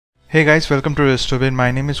Hey guys, welcome to Restobin.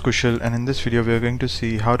 My name is Kushal, and in this video we are going to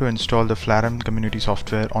see how to install the Flarum community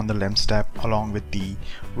software on the LEMP tab along with the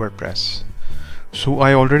WordPress. So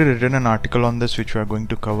I already written an article on this which we are going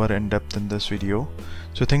to cover in depth in this video.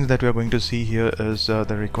 So things that we are going to see here is the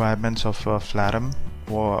requirements of Flarum.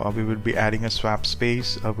 We will be adding a swap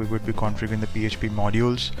space, we would be configuring the PHP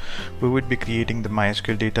modules, we would be creating the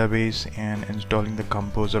Mysql database and installing the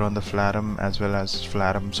composer on the Flarum as well as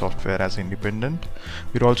Flarum software as independent.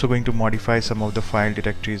 We're also going to modify some of the file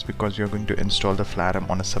directories because we are going to install the Flarum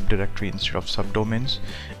on a subdirectory instead of subdomains,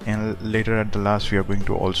 and later at the last we are going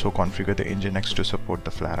to also configure the Nginx to support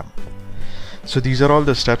the Flarum. So these are all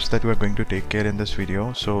the steps that we're going to take care in this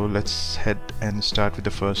video. So let's head and start with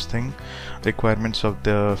the first thing, requirements of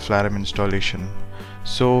the Flarum installation.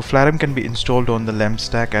 So Flarum can be installed on the LEMP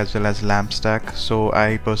stack as well as LAMP stack. So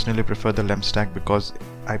I personally prefer the LEMP stack because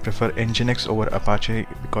I prefer Nginx over Apache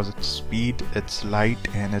because it's speed, it's light,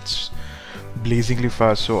 and it's blazingly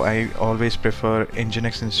fast. So I always prefer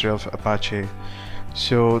Nginx instead of Apache.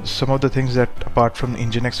 So some of the things that apart from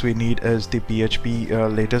Nginx we need is the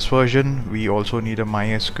PHP latest version. We also need a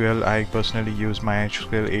MySQL. I personally use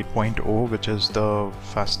MySQL 8.0, which is the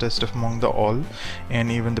fastest among the all, and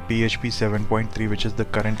even the PHP 7.3, which is the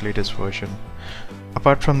current latest version.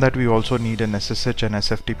 Apart from that, we also need an SSH and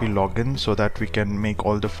SFTP login so that we can make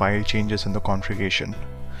all the file changes in the configuration.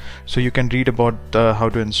 So you can read about how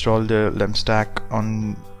to install the LEMP stack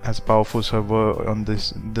on as a powerful server on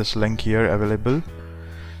this link here available.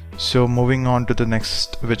 So moving on to the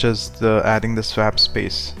next, which is the adding the swap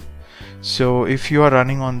space. So if you are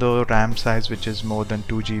running on the RAM size which is more than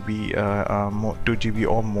 2 GB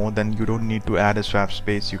or more, then you don't need to add a swap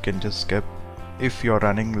space, you can just skip. If you're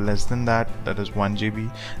running less than that, that is 1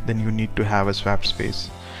 GB, then you need to have a swap space.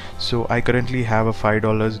 So I currently have a $5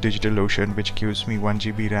 DigitalOcean which gives me 1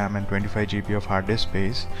 GB RAM and 25 GB of hard disk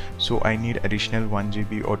space. So I need additional 1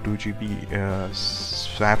 GB or 2 GB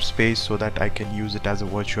swap space so that I can use it as a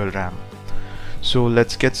virtual RAM. So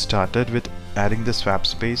let's get started with adding the swap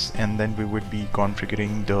space, and then we would be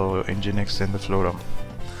configuring the Nginx and the Flarum.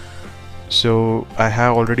 So I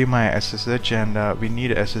have already my SSH, and we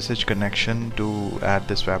need a SSH connection to add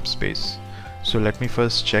the swap space. So let me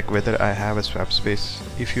first check whether I have a swap space.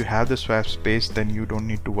 If you have the swap space, then you don't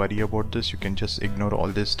need to worry about this. You can just ignore all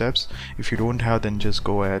these steps. If you don't have, then just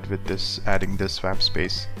go ahead with this adding this swap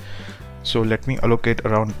space. So let me allocate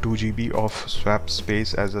around 2 GB of swap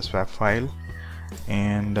space as a swap file,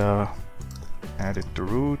 and add it to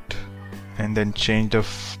root, and then change the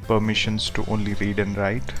permissions to only read and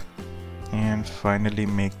write, and finally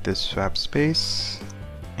make this swap space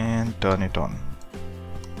and turn it on.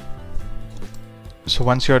 So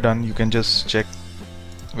once you're done, you can just check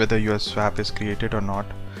whether your swap is created or not.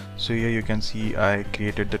 So here you can see I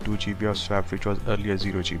created the 2 GB of swap which was earlier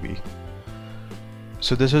 0 GB.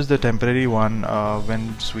 So this is the temporary one.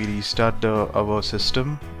 Once we restart our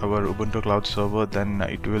system, our Ubuntu Cloud server, then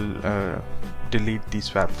it will delete the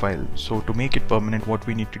swap file. So to make it permanent, what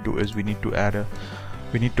we need to do is we need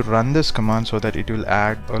to run this command so that it will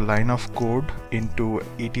add a line of code into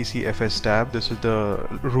etcfs tab. This is the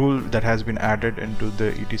rule that has been added into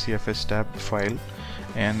the etcfs tab file,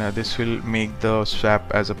 and this will make the swap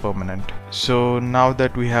as a permanent. So now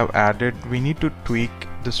that we have added, we need to tweak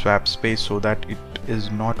the swap space so that it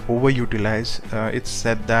is not overutilized. It's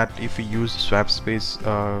said that if we use swap space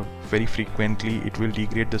very frequently, it will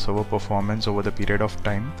degrade the server performance over the period of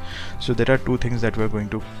time. So there are two things that we're going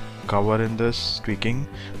to cover in this tweaking.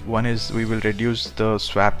 One is we will reduce the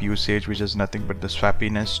swap usage, which is nothing but the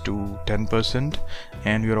swappiness, to 10%,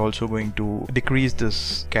 and we are also going to decrease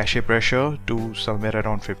this cache pressure to somewhere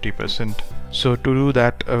around 50%. So to do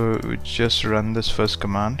that, we just run this first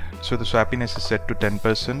command. So the swappiness is set to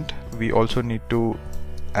 10%. We also need to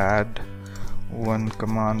add one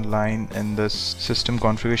command line in this system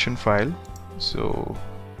configuration file. So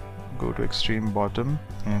go to extreme bottom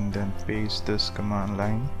and then paste this command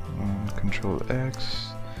line and Control X,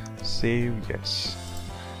 save, yes.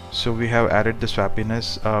 So we have added the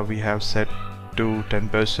swappiness. We have set to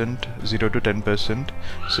 10%, 0 to 10%.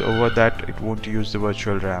 So over that it won't use the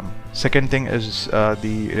virtual RAM. Second thing is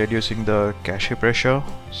the reducing the cache pressure.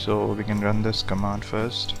 So we can run this command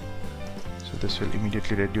first. So this will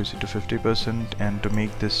immediately reduce it to 50%, and to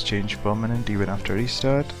make this change permanent even after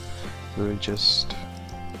restart, we will just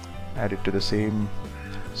add it to the same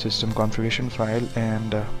system configuration file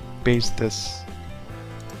and paste this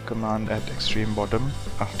command at extreme bottom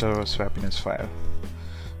after our swappiness file.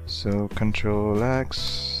 So Control X,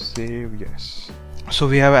 save, yes. So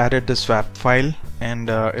we have added the swap file, and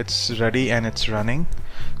it's ready and it's running.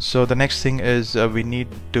 So the next thing is we need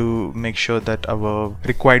to make sure that our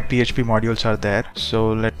required PHP modules are there.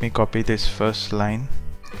 So let me copy this first line,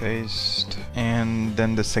 paste, and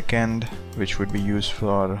then the second, which would be used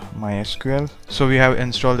for MySQL. So we have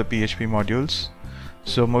installed the PHP modules.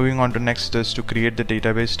 So moving on to next is to create the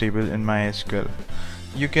database table in MySQL.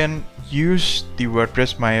 You can use the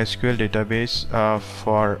WordPress MySQL database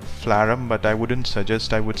for Flarum, but I would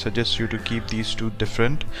suggest you to keep these two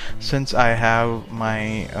different. Since I have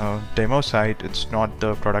my demo site, it's not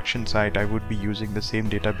the production site, I would be using the same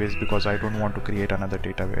database because I don't want to create another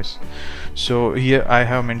database. So here I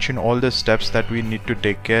have mentioned all the steps that we need to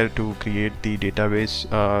take care to create the database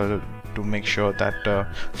to make sure that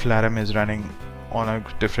Flarum is running on a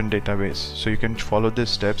different database. So you can follow these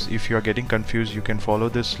steps. If you are getting confused, you can follow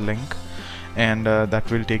this link, and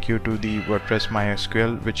that will take you to the WordPress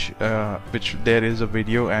MySQL, which there is a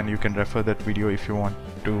video, and you can refer that video if you want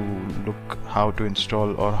to look how to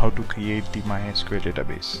install or how to create the MySQL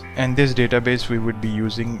database. And this database we would be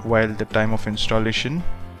using while the time of installation,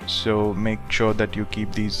 so make sure that you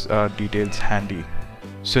keep these details handy.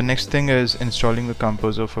 So next thing is installing the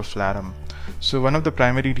composer for Flarum. So one of the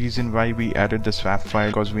primary reason why we added the swap file,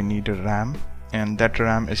 because we need a RAM, and that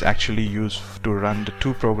RAM is actually used to run the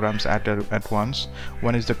two programs at once.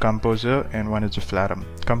 One is the composer and one is the Flarum.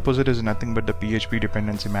 Composer is nothing but the PHP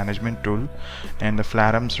dependency management tool, and the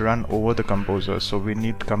Flarums run over the composer. So we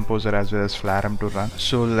need composer as well as Flarum to run.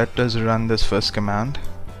 So let us run this first command.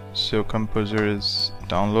 So composer is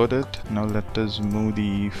downloaded. Now let us move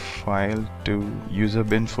the file to user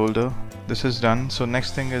bin folder. This is done. So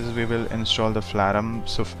next thing is we will install the Flarum.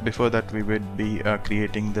 So before that we would be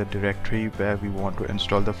creating the directory where we want to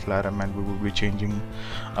install the Flarum, and we will be changing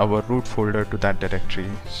our root folder to that directory.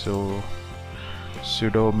 So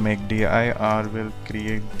sudo make dir will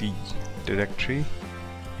create the directory,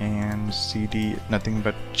 and cd nothing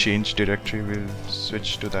but change directory will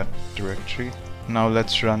switch to that directory. Now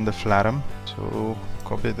let's run the Flarum. So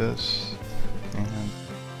copy this and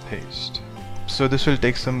paste. So this will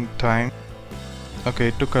take some time. Okay,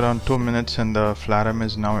 it took around 2 minutes and the Flarum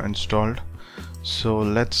is now installed. So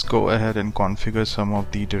let's go ahead and configure some of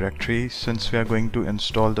the directories. Since we are going to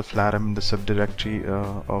install the Flarum in the subdirectory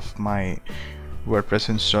of my WordPress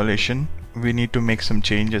installation, we need to make some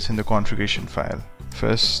changes in the configuration file.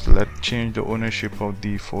 First, let's change the ownership of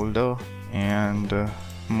the folder and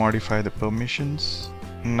modify the permissions.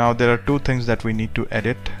 Now there are two things that we need to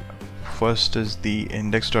edit. First is the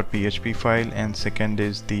index.php file, and second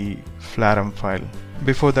is the Flarum file.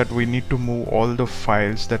 Before that, we need to move all the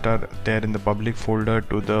files that are there in the public folder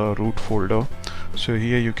to the root folder. So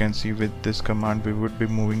here you can see with this command we would be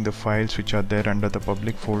moving the files which are there under the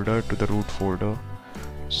public folder to the root folder.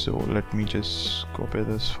 So let me just copy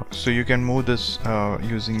this. So you can move this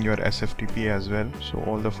using your SFTP as well. So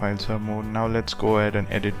all the files are moved. Now let's go ahead and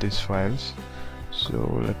edit these files.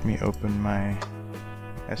 So let me open my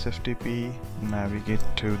SFTP, navigate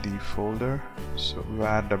to the folder. So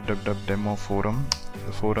var www.demo forum.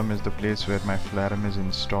 The forum is the place where my Flarum is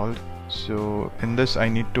installed. So in this I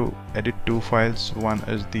need to edit two files. One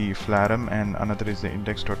is the Flarum and another is the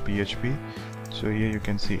index.php. So here you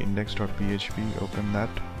can see index.php, open that.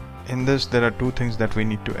 In this there are two things that we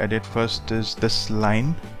need to edit. First is this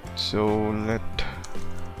line. So let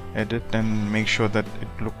edit and make sure that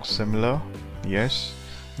it looks similar. Yes.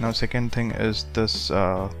 Now second thing is this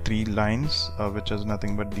three lines, which is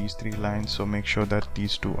nothing but these three lines. So make sure that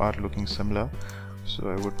these two are looking similar. So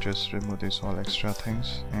I would just remove these all extra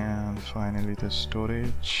things. And finally the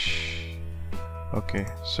storage. Okay,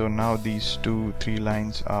 so now these three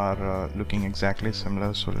lines are looking exactly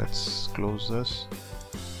similar. So let's close this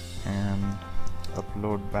and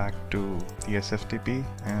upload back to the SFTP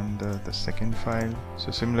and the second file.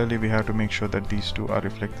 So similarly we have to make sure that these two are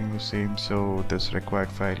reflecting the same. So this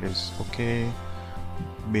required file is okay,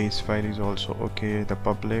 base file is also okay, the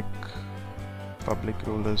public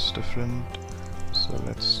role is different, so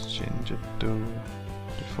let's change it to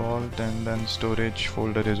default, and then storage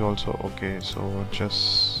folder is also okay. So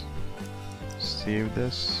just save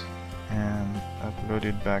this and upload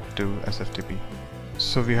it back to SFTP.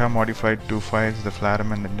 So we have modified two files, the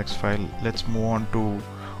Flarum and the index file. Let's move on to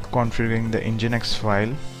configuring the Nginx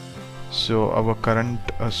file. So our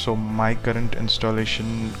my current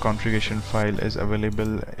installation configuration file is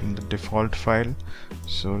available in the default file.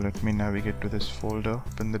 So let me navigate to this folder,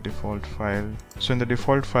 open the default file. So in the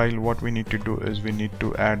default file what we need to do is we need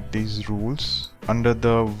to add these rules under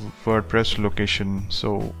the WordPress location.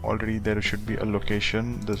 So already there should be a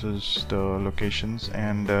location. This is the locations,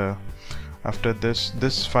 and after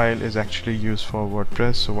this file is actually used for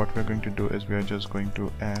WordPress. So what we're going to do is we are just going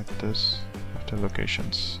to add this. the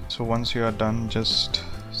locations. So once you are done, just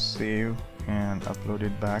save and upload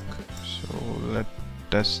it back. So let's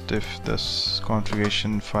test if this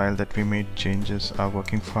configuration file that we made changes are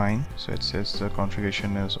working fine. So it says the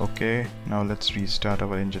configuration is okay. Now let's restart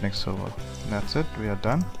our Nginx server. That's it, we are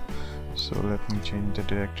done. So let me change the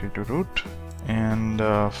directory to root. And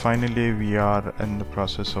finally we are in the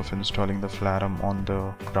process of installing the Flarum on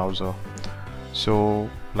the browser. So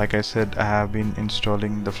like I said, I have been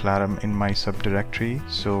installing the Flarum in my subdirectory.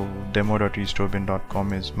 So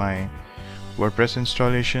demo.restorebin.com is my WordPress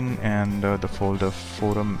installation, and the folder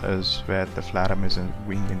forum is where the Flarum is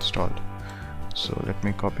being installed. So let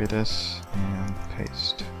me copy this and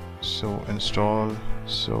paste. So install.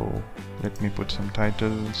 So let me put some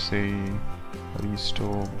title, say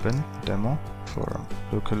restore bin demo for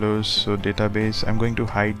localhost. So database, I'm going to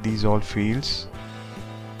hide these all fields.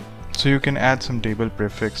 So you can add some table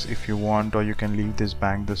prefix if you want, or you can leave this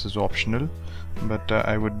blank. This is optional, but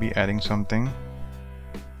I would be adding something.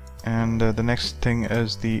 And the next thing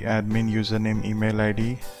is the admin username, email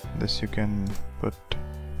ID. This you can put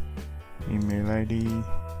email ID,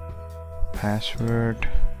 password.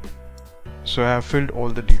 So I have filled all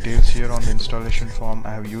the details here on the installation form.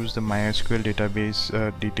 I have used the MySQL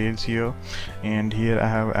database details here, and here I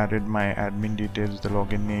have added my admin details, the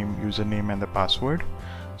login name, username and the password.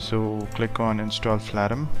 So click on install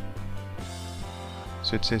Flarum.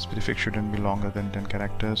 So it says prefix shouldn't be longer than 10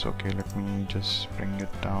 characters. Okay, let me just bring it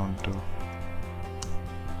down to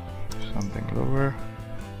something lower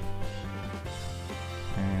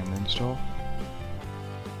and install.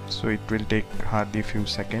 So it will take hardly a few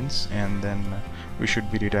seconds, and then we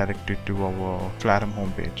should be redirected to our Flarum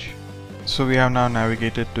homepage. So we have now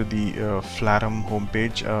navigated to the Flarum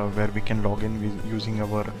homepage where we can log in using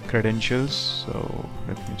our credentials. So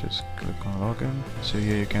let me just click on login. So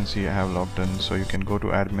here you can see I have logged in. So you can go to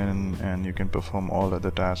admin and you can perform all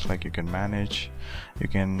other tasks, like you can manage, you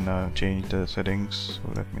can change the settings.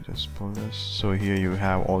 So let me just pull this. So here you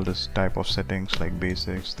have all this type of settings like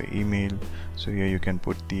basics, the email. So here you can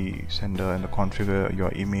put the sender and configure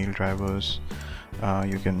your email drivers.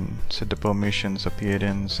 You can set the permissions,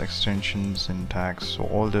 appearance, extensions, and tags. So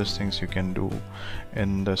all those things you can do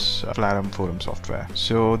in this Flarum forum software.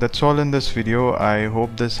 So that's all in this video. I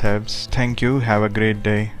hope this helps. Thank you. Have a great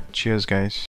day. Cheers guys.